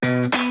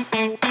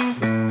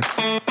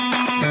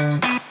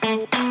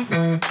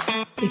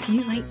If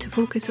you like to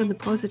focus on the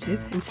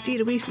positive and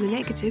steer away from the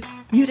negative,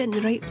 you're in the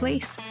right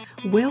place.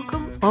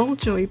 Welcome, all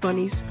joy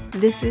bunnies.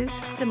 This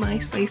is the My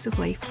Slice of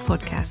Life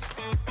podcast.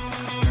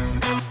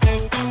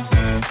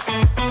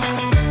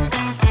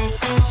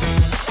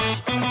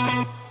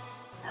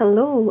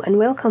 Hello and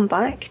welcome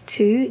back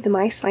to the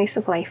My Slice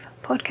of Life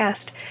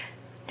podcast.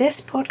 This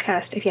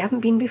podcast, if you haven't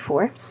been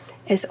before,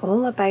 is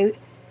all about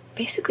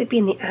basically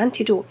being the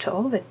antidote to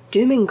all the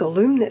doom and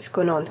gloom that's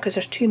going on because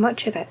there's too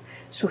much of it.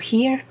 So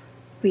here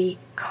we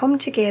come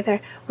together,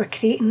 we're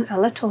creating a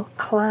little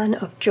clan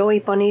of joy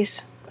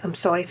bunnies. I'm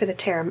sorry for the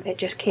term, it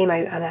just came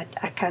out and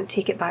I can't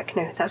take it back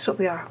now. That's what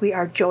we are. We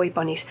are joy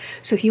bunnies.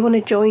 So if you want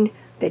to join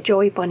the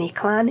Joy Bunny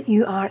clan,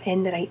 you are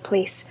in the right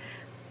place.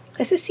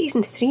 This is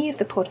season 3 of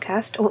the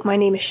podcast. Oh, my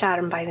name is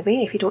Sharon, by the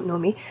way, if you don't know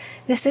me.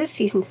 This is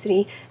season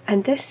 3,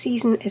 and this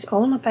season is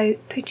all about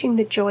putting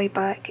the joy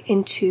back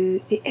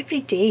into the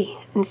everyday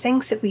and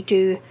things that we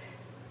do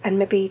and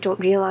maybe don't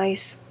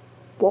realise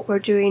what we're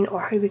doing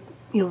or how we,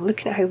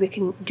 looking at how we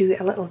can do it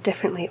a little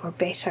differently or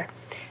better.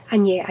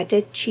 And yeah, I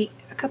did cheat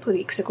a couple of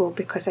weeks ago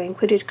because I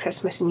included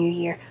Christmas and New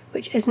Year,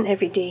 which isn't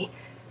every day.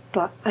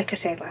 But like I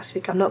said last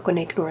week, I'm not going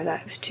to ignore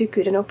that. It was too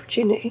good an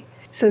opportunity.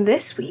 So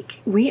this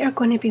week, we are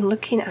going to be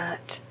looking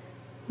at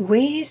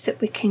ways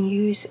that we can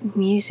use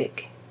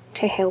music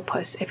to help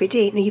us every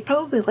day. Now, you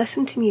probably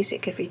listen to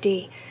music every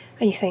day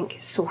and you think,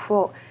 so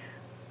what?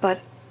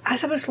 But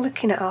as I was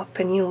looking it up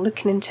and,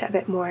 looking into it a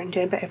bit more and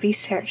doing a bit of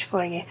research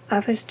for you, I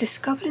was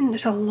discovering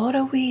there's a lot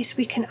of ways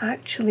we can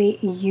actually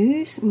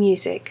use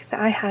music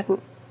that I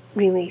hadn't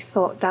really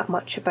thought that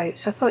much about.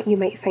 So I thought you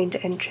might find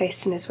it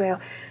interesting as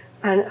well.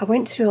 And I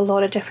went through a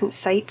lot of different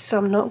sites, so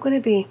I'm not going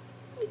to be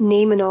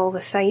naming all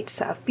the sites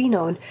that I've been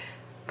on,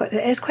 but there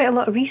is quite a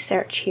lot of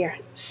research here.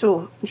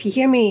 So if you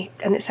hear me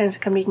and it sounds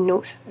like I'm reading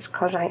notes, it's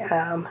because I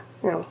am,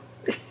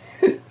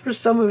 for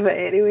some of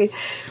it anyway.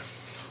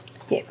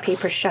 Yeah,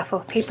 paper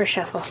shuffle,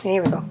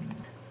 there we go.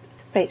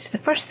 Right, so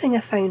the first thing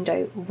I found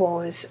out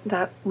was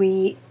that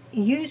we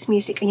use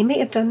music, and you may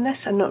have done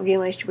this and not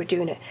realised you were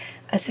doing it,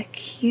 as a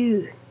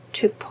cue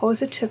to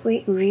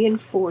positively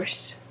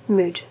reinforce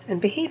mood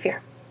and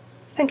behaviour.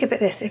 Think about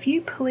this, if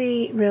you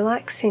play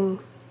relaxing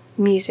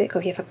music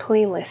or you have a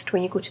playlist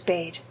when you go to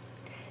bed,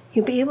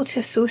 you'll be able to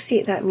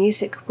associate that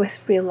music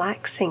with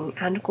relaxing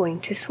and going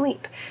to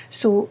sleep.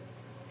 So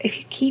if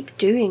you keep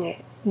doing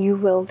it, you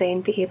will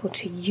then be able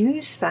to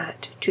use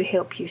that to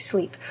help you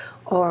sleep.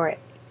 Or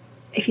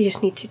if you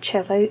just need to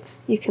chill out,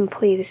 you can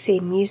play the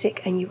same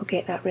music and you will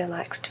get that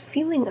relaxed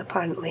feeling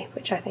apparently,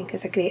 which I think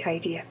is a great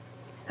idea.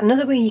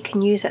 Another way you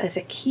can use it as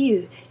a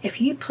cue,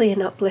 if you play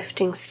an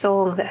uplifting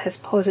song that has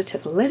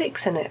positive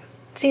lyrics in it,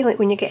 say like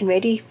when you're getting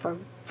ready for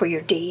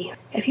your day,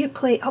 if you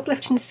play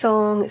uplifting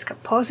song, it's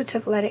got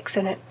positive lyrics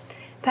in it,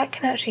 that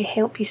can actually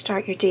help you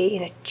start your day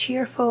in a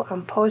cheerful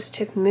and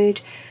positive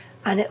mood,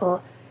 and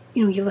it'll,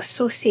 you'll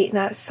associate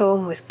that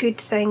song with good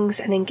things,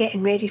 and then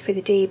getting ready for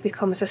the day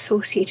becomes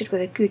associated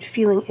with a good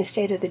feeling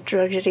instead of the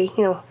drudgery,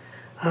 oh,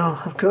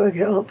 I've got to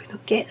get up,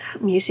 get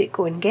that music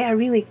going, get a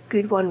really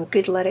good one with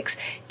good lyrics,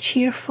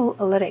 cheerful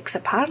lyrics.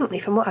 Apparently,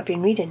 from what I've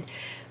been reading,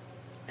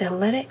 the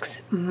lyrics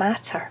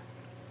matter.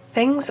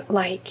 Things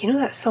like,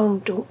 that song,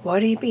 Don't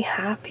Worry, Be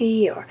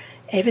Happy, or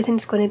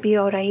Everything's Going to Be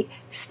Alright,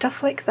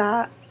 stuff like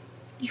that.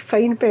 You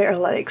find better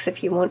lyrics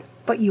if you want,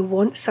 but you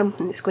want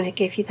something that's going to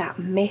give you that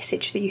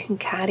message that you can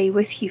carry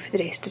with you for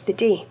the rest of the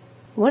day.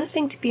 One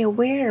thing to be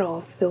aware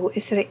of, though,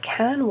 is that it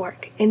can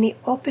work in the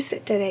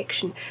opposite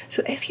direction.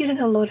 So if you're in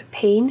a lot of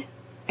pain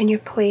and you're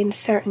playing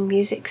certain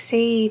music,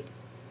 say,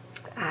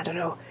 I don't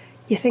know,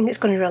 you think it's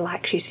going to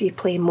relax you, so you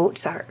play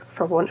Mozart,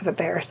 for want of a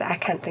better I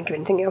can't think of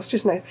anything else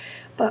just now,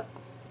 but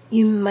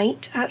you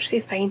might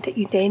actually find that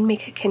you then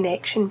make a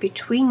connection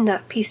between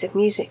that piece of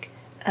music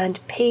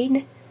and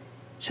pain.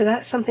 So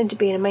that's something to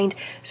bear in mind.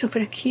 So for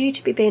a cue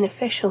to be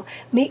beneficial,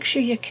 make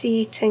sure you're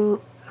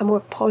creating a more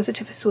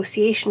positive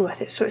association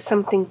with it, so it's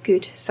something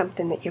good,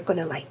 something that you're going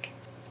to like.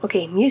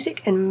 Okay,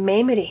 music and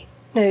memory.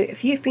 Now,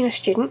 if you've been a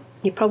student,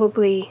 you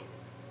probably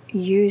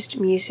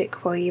used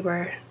music while you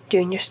were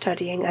doing your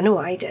studying. I know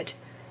I did.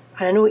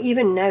 And I know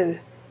even now,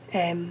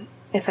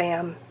 if I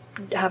am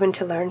having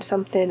to learn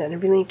something and I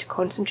really need to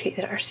concentrate,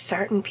 there are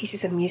certain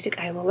pieces of music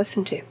I will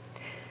listen to.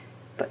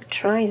 But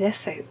try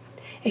this out.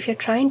 If you're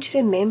trying to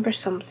remember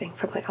something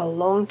from like a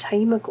long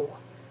time ago,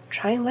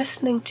 try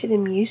listening to the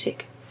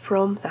music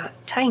from that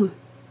time.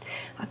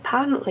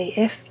 Apparently,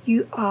 if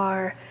you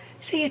are,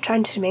 say you're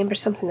trying to remember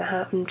something that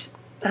happened,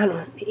 I don't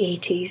know, the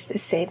 80s, the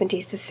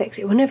 70s, the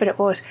 60s, whenever it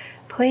was,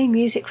 play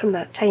music from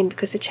that time,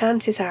 because the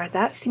chances are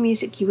that's the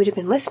music you would have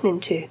been listening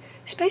to,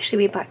 especially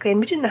way back then.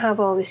 We didn't have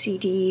all the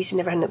CDs and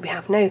everything that we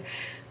have now,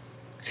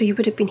 so you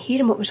would have been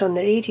hearing what was on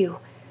the radio,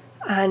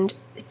 and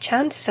the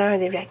chances are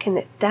they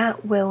reckon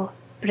that will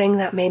bring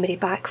that memory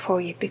back for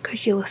you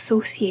because you'll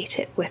associate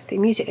it with the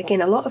music.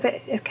 Again, a lot of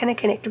it is kind of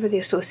connected with the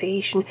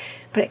association,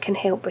 but it can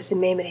help with the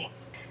memory.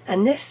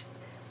 And this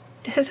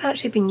has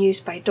actually been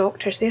used by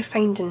doctors. They're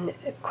finding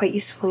it quite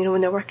useful,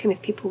 when they're working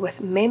with people with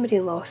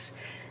memory loss.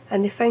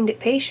 And they found that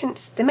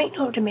patients, they might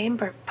not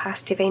remember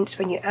past events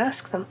when you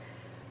ask them,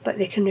 but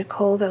they can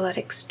recall the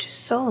lyrics to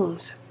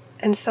songs.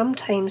 And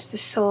sometimes the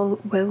song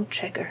will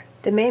trigger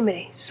the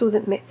memory, so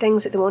that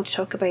things that they want to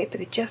talk about but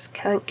they just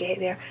can't get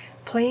there,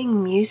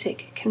 playing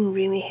music can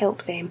really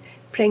help them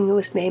bring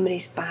those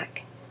memories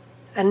back.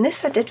 And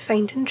this I did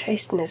find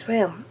interesting as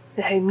well,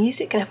 how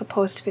music can have a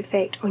positive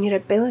effect on your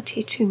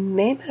ability to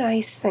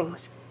memorise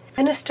things.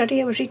 In a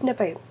study I was reading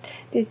about,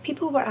 the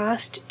people were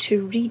asked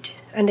to read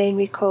and then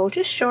recall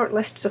just short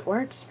lists of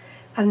words,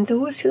 and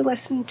those who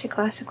listened to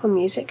classical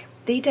music,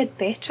 they did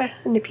better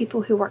than the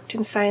people who worked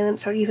in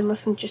silence or even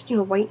listened just,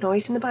 white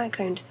noise in the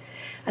background.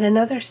 And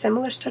another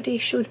similar study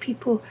showed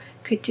people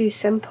could do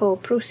simple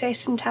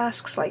processing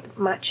tasks like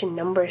matching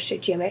numbers to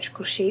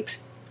geometrical shapes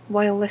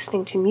while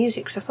listening to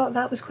music. So I thought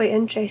that was quite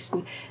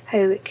interesting, how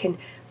it can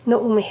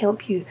not only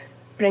help you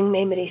bring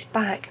memories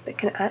back, but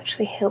can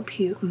actually help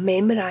you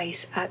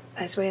memorise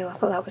as well. I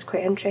thought that was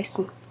quite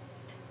interesting.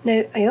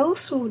 Now, I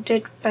also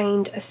did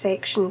find a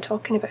section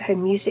talking about how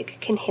music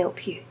can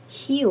help you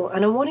heal,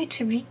 and I wanted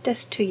to read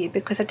this to you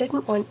because I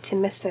didn't want to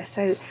miss this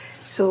out,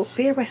 so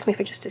bear with me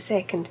for just a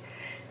second.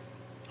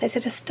 It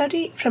said a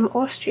study from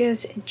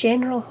Austria's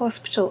General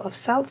Hospital of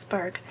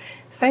Salzburg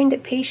found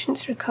that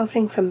patients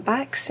recovering from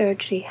back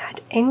surgery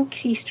had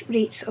increased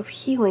rates of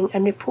healing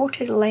and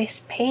reported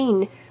less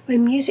pain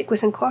when music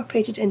was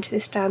incorporated into the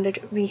standard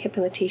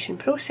rehabilitation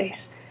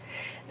process.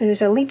 Now,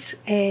 there's a lead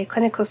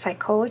clinical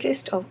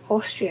psychologist of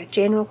Austria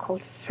General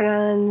called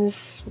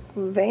Franz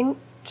Wendner.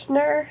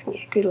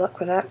 Yeah, good luck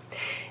with that.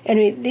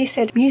 Anyway, they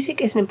said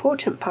music is an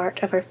important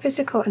part of our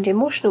physical and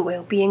emotional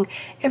well-being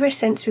ever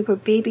since we were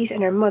babies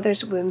in our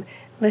mother's womb,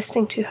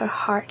 listening to her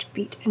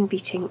heartbeat and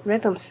beating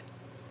rhythms.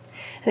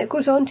 And it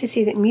goes on to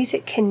say that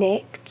music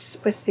connects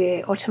with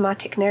the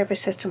automatic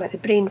nervous system, like the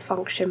brain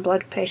function,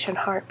 blood pressure and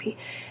heartbeat,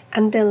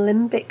 and the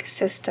limbic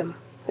system,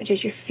 which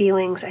is your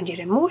feelings and your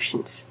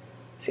emotions.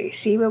 So you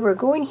see where we're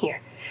going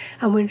here.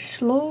 And when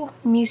slow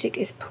music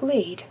is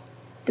played,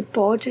 the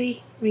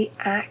body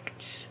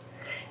reacts.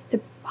 The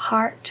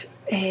heart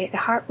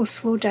will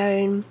slow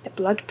down, the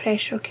blood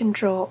pressure can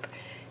drop,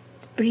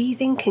 the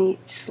breathing can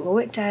slow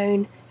it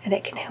down, and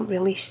it can help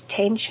release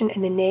tension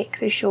in the neck,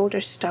 the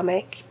shoulders,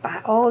 stomach,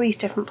 back, all these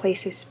different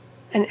places.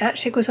 And it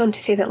actually goes on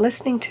to say that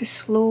listening to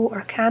slow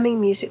or calming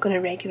music on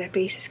a regular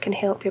basis can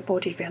help your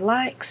body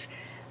relax,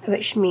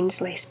 which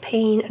means less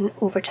pain, and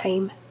over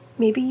time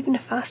maybe even a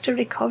faster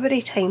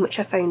recovery time, which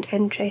I found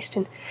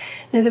interesting.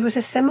 Now, there was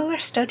a similar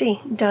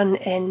study done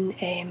in,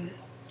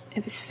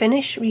 it was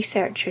Finnish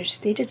researchers.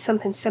 They did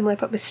something similar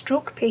but with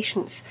stroke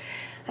patients,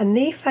 and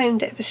they found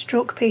that if a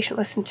stroke patient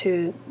listened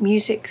to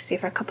music, say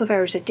for a couple of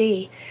hours a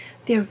day,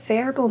 their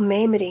verbal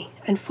memory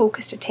and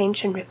focused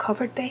attention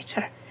recovered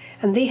better,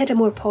 and they had a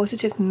more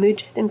positive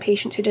mood than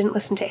patients who didn't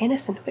listen to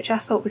anything, which I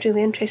thought was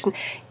really interesting.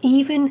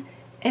 Even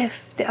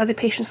if the other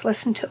patients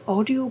listened to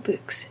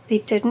audiobooks, they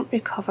didn't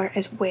recover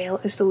as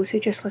well as those who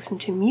just listened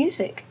to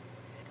music.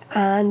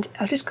 And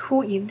I'll just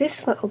quote you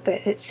this little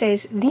bit. It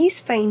says, these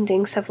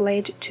findings have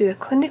led to a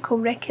clinical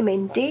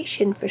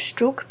recommendation for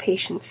stroke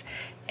patients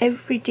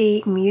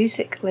everyday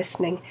music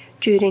listening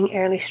during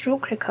early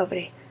stroke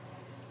recovery,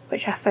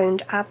 which I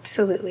found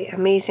absolutely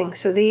amazing.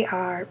 So they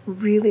are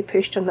really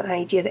pushed on the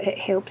idea that it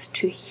helps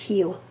to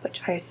heal,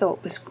 which I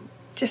thought was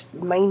just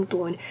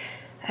mind-blowing.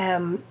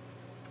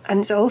 And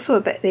it's also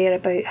a bit there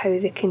about how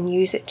they can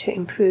use it to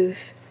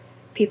improve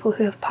people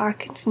who have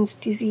Parkinson's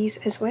disease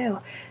as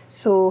well.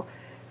 So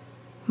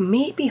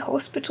maybe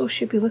hospitals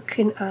should be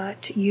looking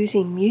at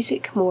using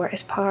music more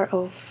as part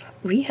of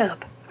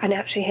rehab and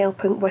actually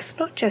helping with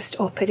not just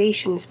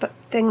operations, but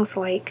things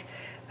like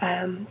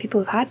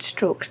people who've had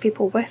strokes,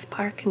 people with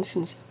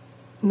Parkinson's.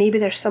 Maybe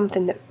there's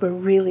something that we're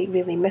really,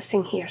 really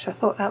missing here. So I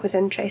thought that was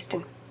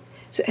interesting.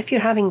 So if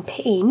you're having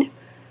pain,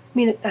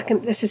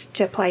 this is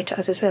to apply to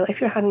us as well. If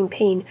you're having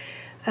pain,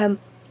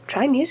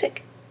 try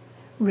music.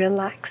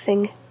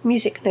 Relaxing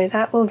music. Now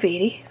that will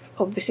vary,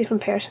 obviously, from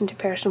person to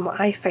person.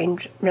 What I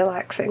find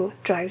relaxing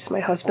drives my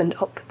husband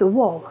up the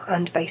wall,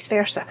 and vice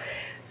versa.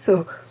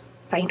 So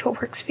find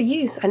what works for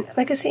you. And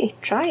like I say,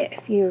 try it.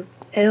 If you're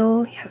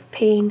ill, you have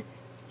pain,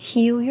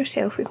 heal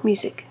yourself with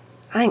music.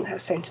 I think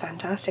that sounds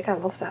fantastic. I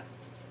love that.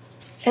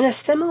 In a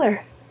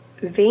similar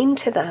vein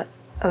to that,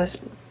 I was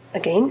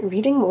again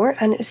reading more,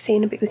 and it was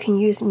saying about we can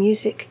use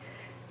music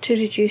to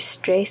reduce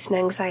stress and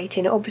anxiety.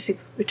 And obviously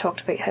we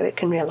talked about how it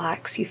can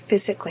relax you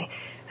physically,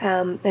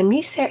 and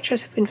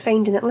researchers have been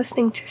finding that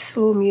listening to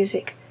slow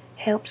music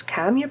helps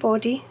calm your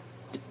body,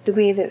 the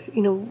way that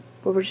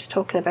what we're just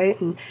talking about,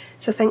 and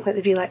so think like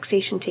the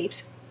relaxation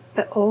tapes,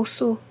 but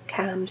also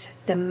calms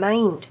the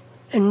mind.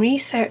 And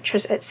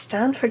researchers at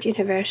Stanford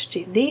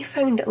University, they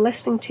found that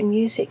listening to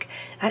music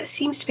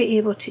seems to be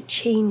able to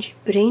change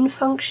brain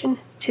function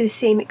to the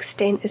same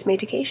extent as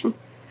medication.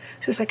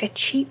 So it's like a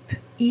cheap,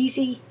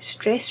 easy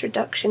stress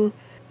reduction.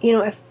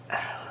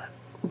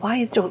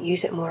 Why they don't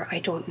use it more, I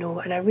don't know.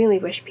 And I really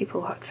wish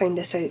people had found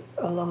this out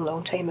a long,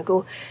 long time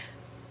ago.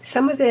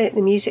 Some of the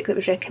music that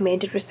was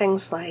recommended were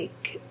things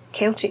like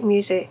Celtic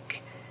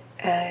music,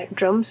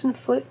 drums and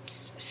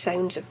flutes,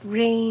 sounds of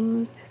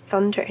rain,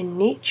 thunder and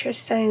nature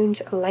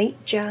sounds,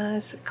 light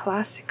jazz,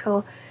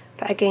 classical,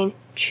 but again,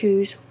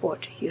 choose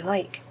what you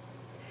like.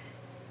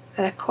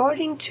 And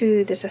according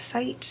to, there's a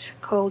site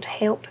called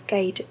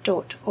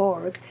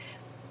helpguide.org,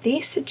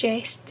 they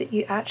suggest that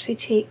you actually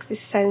take the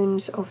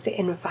sounds of the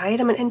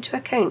environment into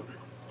account.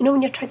 You know,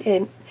 when you're trying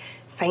to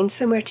find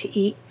somewhere to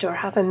eat or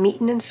have a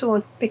meeting and so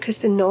on, because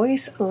the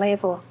noise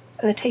level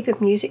and the type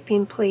of music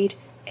being played,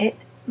 it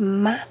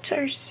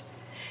matters.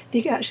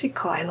 They actually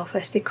I love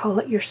this, they call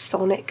it your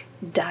sonic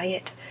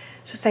diet.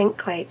 So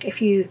think like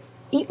if you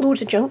eat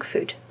loads of junk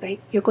food, right,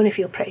 you're going to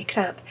feel pretty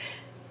crap.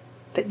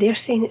 But they're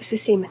saying it's the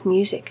same with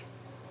music.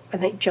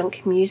 And like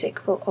junk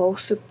music will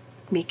also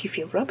make you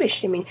feel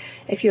rubbish. I mean,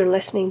 if you're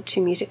listening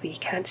to music that you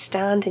can't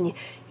stand and you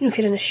know, if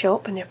you're in a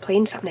shop and they're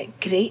playing something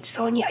that grates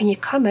on you and you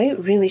come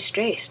out really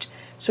stressed.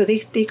 So they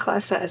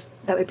class that as,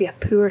 that would be a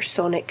poor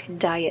sonic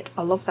diet.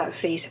 I love that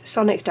phrase,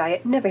 sonic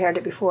diet, never heard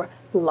it before,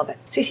 love it.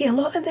 So you see, a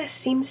lot of this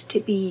seems to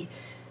be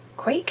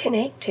quite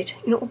connected.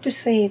 You know,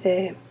 obviously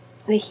the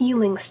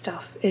healing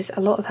stuff is,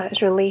 a lot of that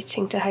is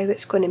relating to how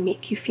it's going to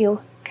make you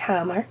feel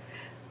calmer,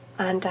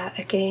 and that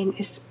again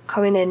is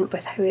coming in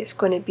with how it's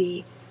going to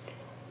be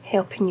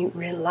helping you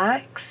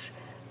relax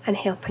and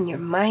helping your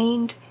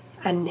mind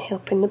and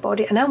helping the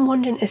body. And I'm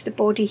wondering, is the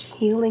body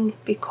healing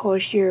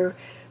because you're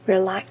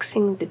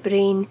relaxing the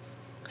brain?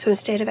 So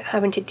instead of it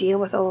having to deal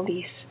with all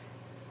these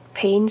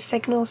pain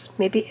signals,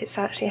 maybe it's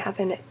actually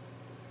having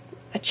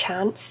a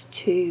chance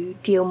to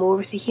deal more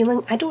with the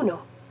healing. I don't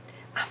know.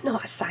 I'm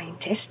not a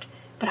scientist,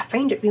 but I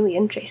find it really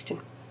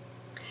interesting.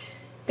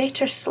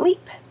 Better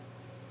sleep.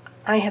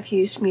 I have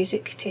used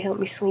music to help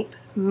me sleep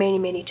many,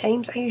 many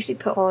times. I usually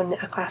put on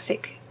a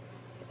classic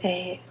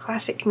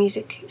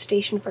music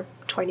station for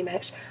 20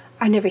 minutes.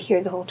 I never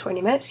hear the whole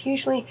 20 minutes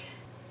usually.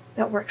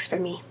 That works for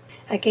me.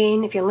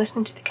 Again, if you're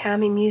listening to the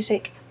calming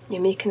music,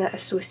 you're making that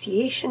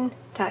association,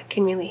 that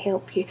can really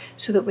help you,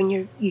 so that when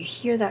you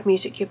hear that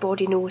music, your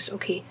body knows,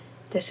 okay,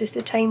 this is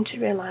the time to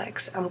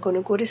relax, I'm going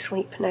to go to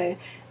sleep now,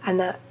 and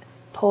that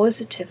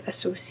positive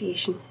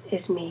association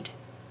is made.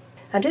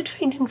 I did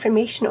find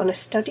information on a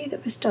study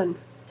that was done,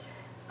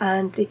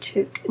 and they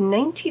took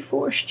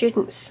 94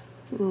 students,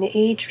 and the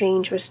age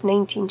range was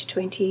 19 to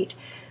 28,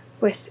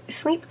 with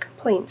sleep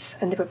complaints,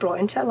 and they were brought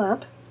into a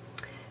lab.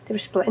 They were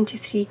split into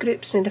 3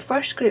 groups. Now the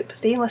first group,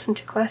 they listened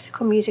to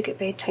classical music at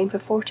bedtime for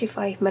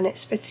 45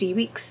 minutes for 3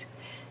 weeks.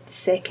 The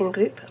second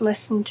group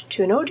listened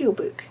to an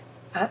audiobook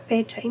at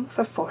bedtime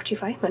for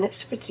 45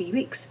 minutes for 3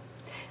 weeks.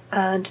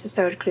 And the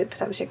third group,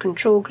 that was a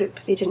control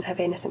group, they didn't have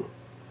anything.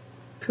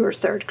 Poor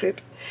third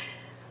group.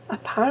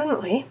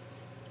 Apparently,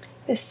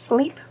 the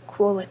sleep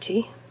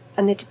quality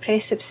and the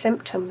depressive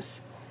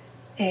symptoms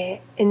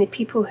in the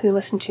people who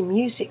listened to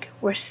music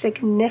were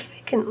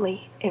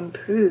significantly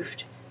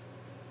improved.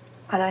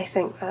 And I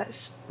think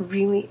that's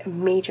really a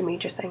major,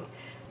 major thing.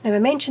 Now, I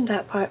mentioned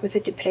that part with the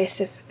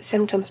depressive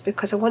symptoms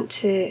because I want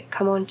to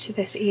come on to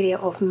this area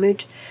of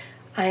mood.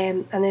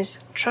 And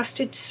there's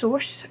trusted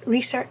source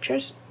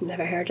researchers,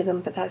 never heard of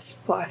them, but that's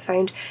what I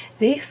found.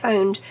 They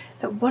found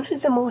that one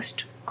of the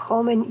most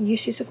common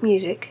uses of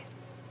music,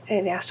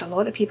 they asked a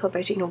lot of people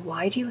about it,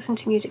 why do you listen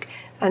to music?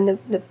 And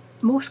the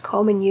most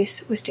common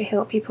use was to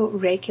help people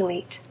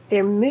regulate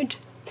their mood.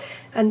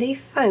 And they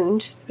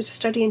found, there was a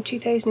study in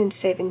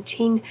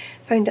 2017,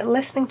 found that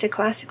listening to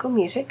classical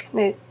music,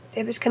 now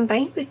it was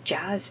combined with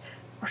jazz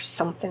or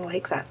something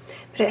like that,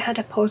 but it had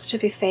a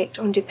positive effect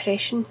on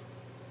depression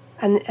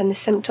and the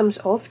symptoms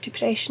of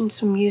depression,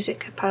 so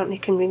music apparently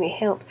can really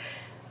help.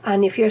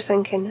 And if you're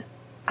thinking,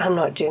 I'm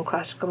not doing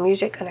classical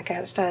music and I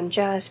can't stand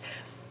jazz,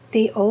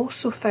 they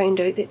also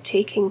found out that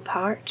taking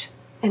part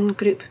in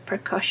group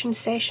percussion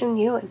session,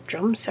 like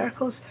drum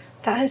circles,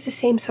 that has the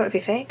same sort of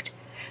effect.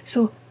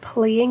 So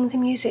playing the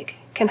music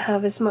can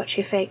have as much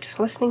effect as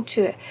listening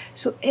to it.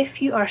 So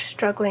if you are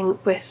struggling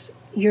with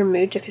your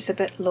mood, if it's a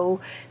bit low,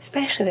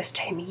 especially this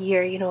time of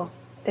year,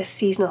 this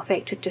seasonal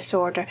affective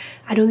disorder,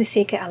 I know they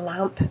say get a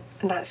lamp,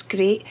 and that's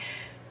great,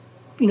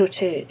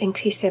 to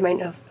increase the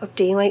amount of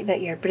daylight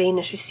that your brain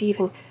is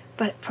receiving.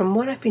 But from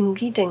what I've been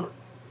reading,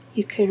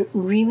 you can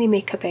really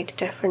make a big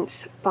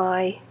difference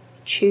by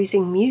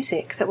choosing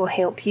music that will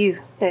help you.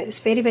 Now, it's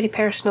very, very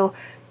personal.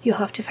 You'll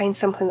have to find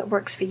something that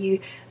works for you.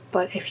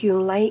 But if you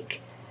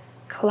like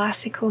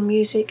classical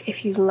music,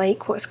 if you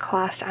like what's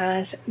classed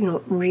as,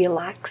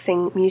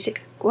 relaxing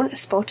music, go on to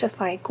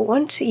Spotify, go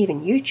on to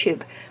even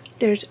YouTube.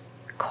 There's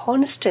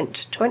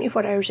constant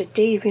 24 hours a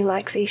day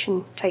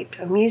relaxation type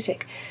of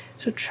music.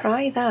 So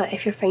try that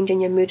if you're finding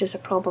your mood is a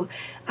problem.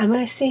 And when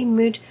I say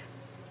mood,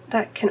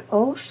 that can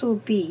also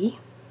be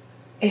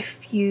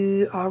if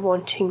you are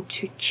wanting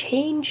to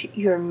change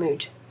your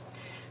mood.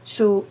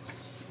 So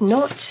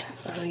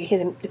you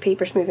hear the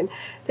papers moving.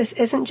 This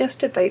isn't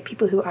just about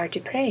people who are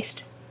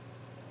depressed.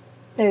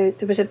 Now,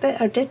 there was a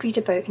bit I did read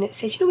about, and it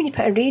says, when you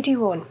put a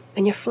radio on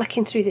and you're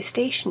flicking through the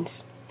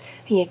stations,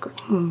 and you go,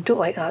 don't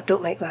like that,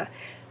 don't like that.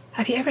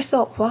 Have you ever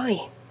thought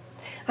why?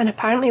 And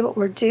apparently what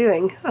we're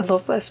doing, I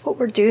love this,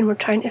 we're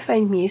trying to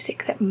find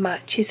music that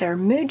matches our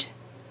mood.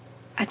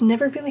 I'd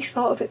never really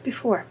thought of it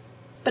before,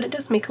 but it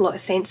does make a lot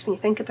of sense when you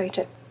think about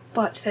it.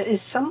 But there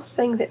is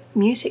something that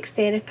music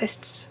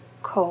therapists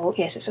call,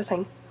 yes, it's a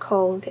thing,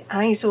 called the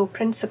ISO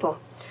principle.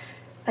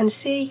 And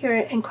say you're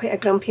in quite a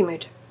grumpy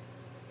mood,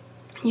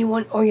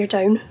 or you're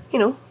down,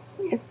 you're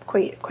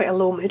quite a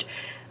low mood,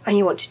 and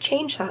you want to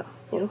change that.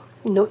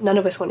 None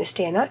of us want to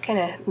stay in that kind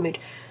of mood.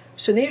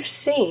 So they're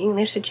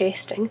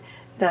suggesting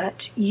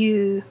that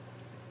you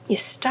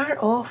start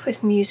off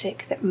with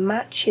music that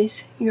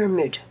matches your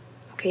mood.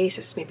 Okay, so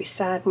it's maybe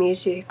sad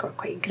music or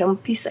quite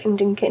grumpy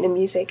sounding kind of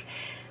music,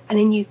 and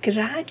then you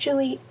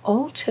gradually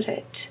alter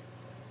it,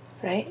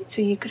 right?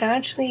 So you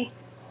gradually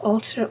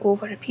alter it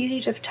over a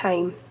period of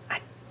time.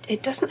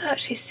 It doesn't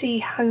actually say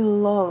how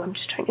long. I'm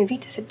just trying to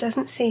read this. It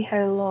doesn't say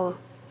how long.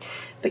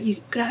 But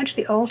you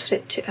gradually alter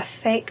it to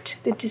affect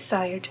the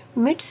desired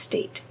mood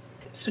state.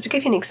 So to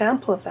give you an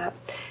example of that,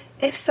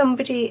 if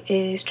somebody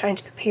is trying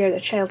to prepare their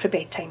child for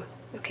bedtime,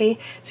 okay,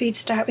 so you'd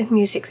start with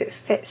music that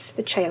fits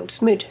the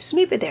child's mood. So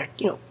maybe they're,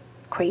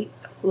 quite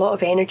a lot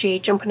of energy,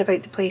 jumping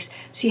about the place.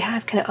 So you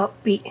have kind of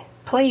upbeat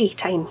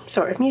playtime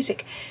sort of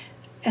music.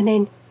 And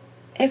then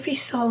every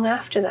song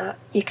after that,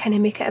 you kind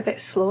of make it a bit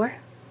slower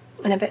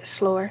and a bit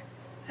slower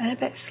and a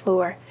bit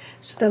slower.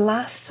 So the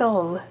last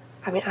song,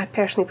 I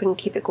personally wouldn't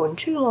keep it going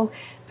too long,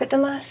 but the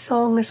last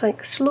song is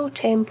like slow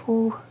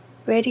tempo,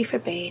 ready for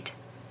bed.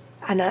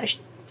 And that,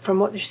 from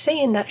what they're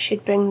saying, that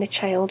should bring the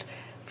child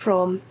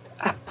from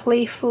a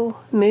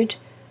playful mood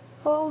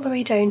all the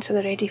way down to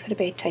the ready for the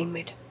bedtime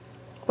mood.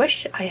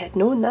 Wish I had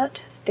known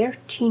that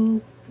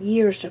 13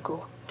 years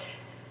ago.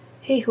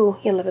 Hey ho,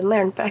 you live and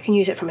learn, but I can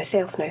use it for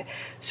myself now.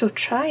 So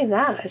try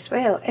that as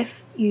well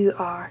if you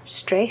are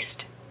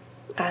stressed,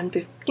 and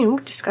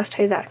we've discussed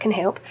how that can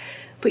help,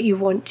 but you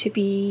want to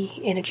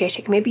be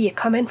energetic. Maybe you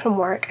come in from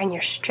work and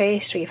you're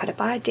stressed, or you've had a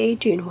bad day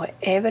doing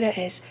whatever it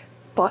is,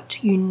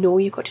 but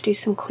you've got to do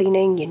some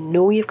cleaning,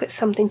 you've got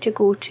something to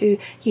go to,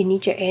 you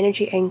need your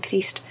energy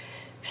increased.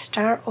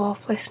 Start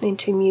off listening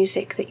to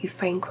music that you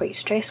find quite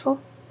stressful.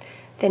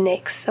 The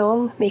next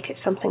song, make it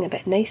something a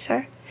bit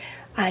nicer,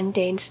 and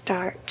then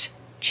start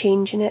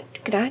changing it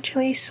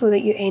gradually so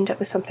that you end up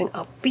with something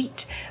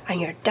upbeat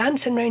and you're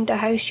dancing around the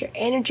house, your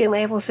energy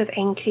levels have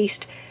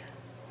increased,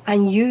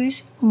 and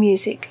use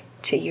music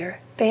to your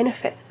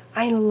benefit.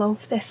 I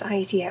love this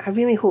idea. I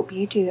really hope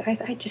you do. I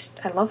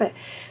love it.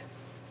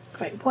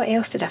 Right, what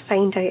else did I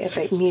find out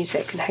about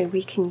music and how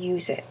we can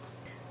use it?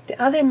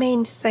 The other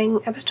main thing,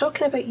 I was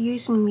talking about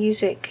using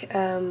music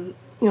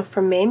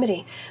for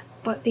memory,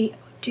 but they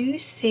do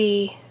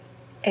say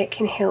it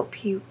can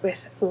help you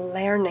with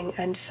learning,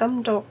 and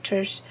some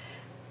doctors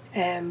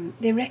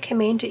they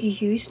recommend that you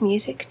use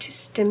music to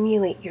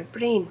stimulate your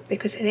brain,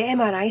 because the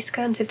MRI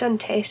scans, they've done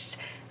tests,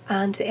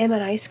 and the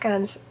MRI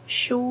scans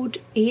showed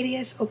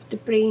areas of the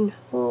brain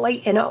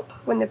lighting up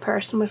when the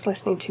person was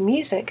listening to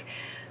music.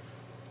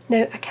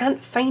 Now, I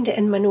can't find it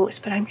in my notes,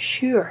 but I'm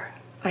sure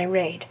I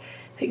read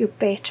that you're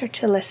better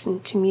to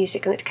listen to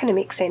music, and it kind of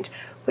makes sense,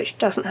 which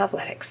doesn't have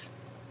lyrics.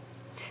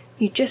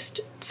 You just,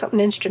 something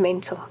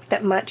instrumental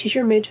that matches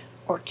your mood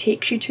or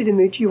takes you to the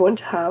mood you want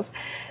to have,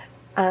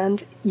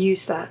 and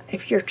use that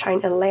if you're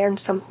trying to learn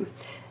something.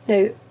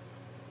 Now,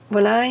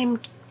 when I'm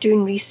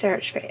doing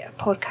research for a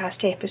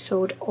podcast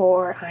episode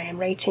or I am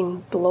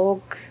writing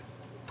blog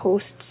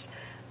posts,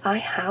 I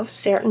have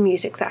certain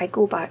music that I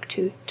go back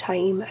to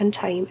time and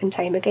time and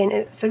time again.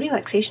 It's a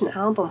relaxation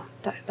album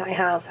that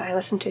I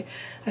listen to.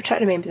 I try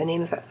to remember the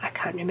name of it. I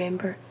can't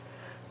remember.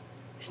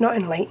 It's not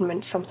enlightenment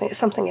it's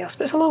something else,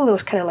 but it's along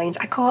those kind of lines.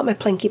 I call it my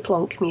plinky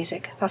plonk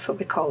music. That's what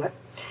we call it.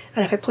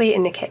 And if I play it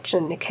in the kitchen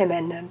and they come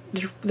in, and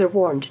they're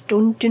warned,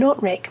 do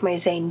not wreck my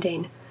zen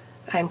den.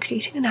 I'm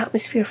creating an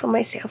atmosphere for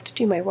myself to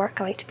do my work.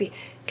 I like to be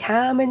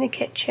calm in the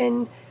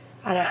kitchen,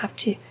 and I have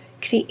to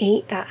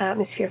create that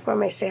atmosphere for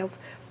myself.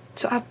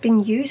 So I've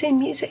been using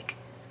music.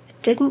 I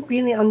didn't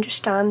really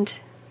understand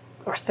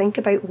or think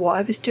about what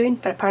I was doing,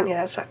 but apparently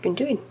that's what I've been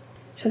doing.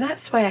 So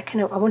that's why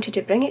I wanted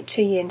to bring it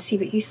to you and see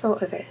what you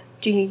thought of it.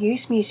 Do you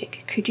use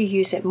music? Could you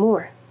use it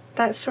more?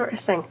 That sort of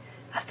thing.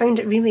 I found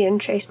it really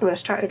interesting when I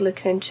started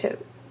looking into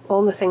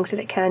all the things that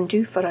it can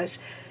do for us.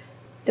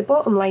 The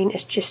bottom line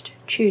is just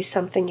choose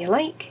something you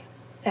like.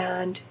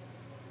 And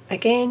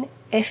again,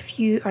 if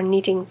you are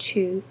needing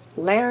to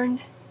learn,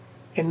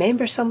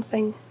 remember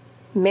something,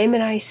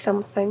 memorise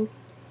something,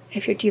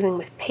 if you're dealing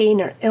with pain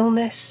or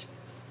illness,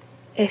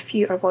 if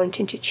you are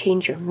wanting to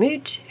change your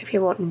mood, if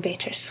you're wanting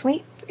better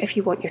sleep, if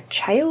you want your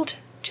child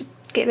to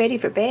get ready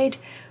for bed,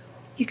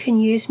 you can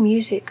use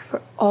music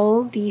for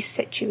all these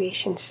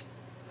situations.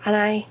 And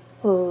I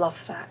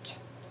love that.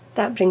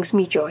 That brings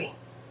me joy.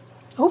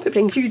 I hope it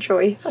brings you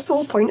joy. That's the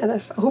whole point of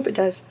this. I hope it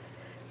does.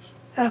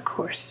 And of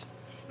course,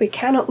 we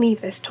cannot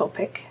leave this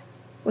topic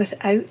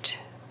without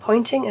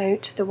pointing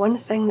out the one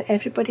thing that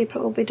everybody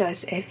probably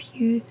does. If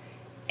you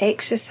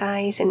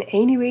exercise in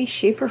any way,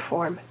 shape or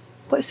form,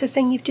 what's the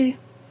thing you do?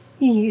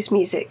 You use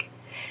music.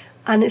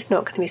 And it's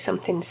not going to be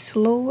something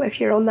slow. If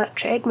you're on that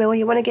treadmill,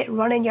 you want to get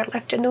running, you're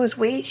lifting those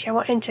weights, you're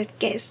wanting to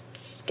get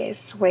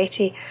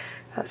sweaty.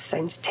 That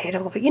sounds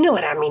terrible, but you know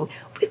what I mean.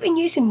 We've been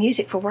using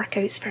music for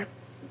workouts for,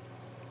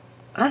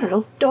 I don't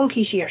know,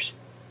 donkey's years.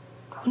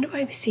 I wonder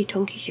why we say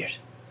donkey's years.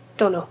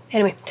 Don't know.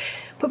 Anyway,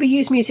 but we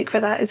use music for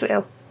that as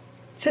well.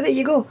 So there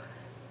you go.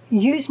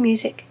 Use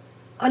music,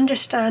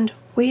 understand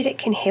where it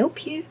can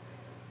help you,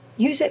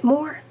 use it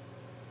more,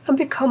 and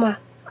become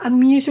a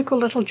musical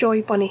little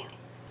joy bunny.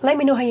 Let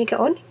me know how you get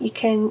on. You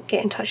can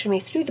get in touch with me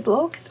through the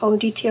blog. All the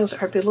details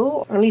are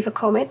below, or leave a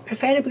comment,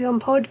 preferably on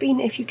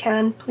Podbean if you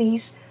can,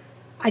 please.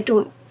 I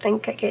don't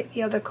think I get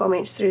the other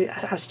comments through.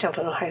 I still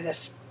don't know how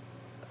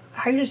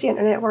does the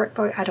internet work,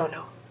 boy? I don't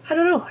know.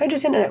 How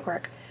does the internet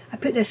work? I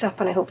put this up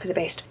and I hope for the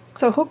best.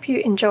 So I hope you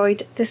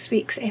enjoyed this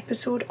week's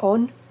episode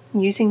on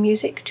using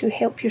music to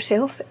help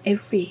yourself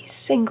every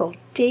single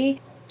day.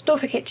 Don't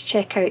forget to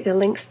check out the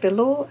links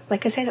below.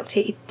 Like I said,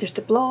 there's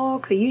the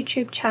blog, the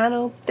YouTube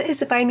channel. There is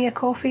the Buy Me a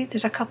Coffee.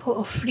 There's a couple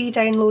of free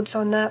downloads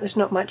on that. There's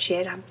not much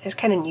yet. It's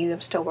kind of new.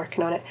 I'm still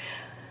working on it.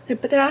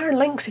 But there are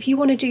links if you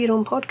want to do your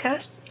own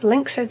podcast. The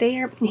links are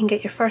there. You can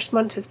get your first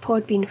month with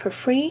Podbean for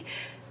free.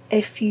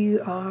 If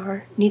you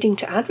are needing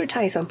to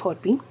advertise on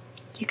Podbean,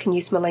 you can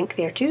use my link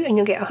there too, and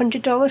you'll get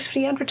 $100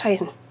 free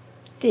advertising.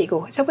 There you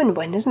go. It's a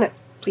win-win, isn't it?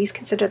 Please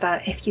consider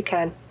that if you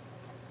can.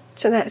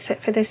 So that's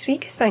it for this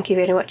week. Thank you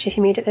very much if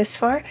you made it this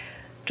far.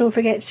 Don't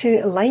forget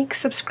to like,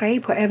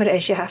 subscribe, whatever it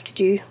is you have to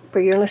do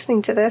where you're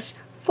listening to this.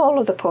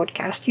 Follow the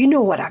podcast, you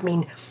know what I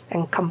mean.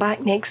 And come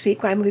back next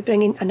week when I'll be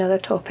bringing another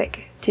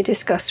topic to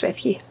discuss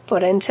with you.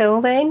 But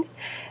until then,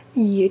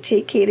 you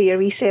take care of your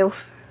wee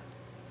self.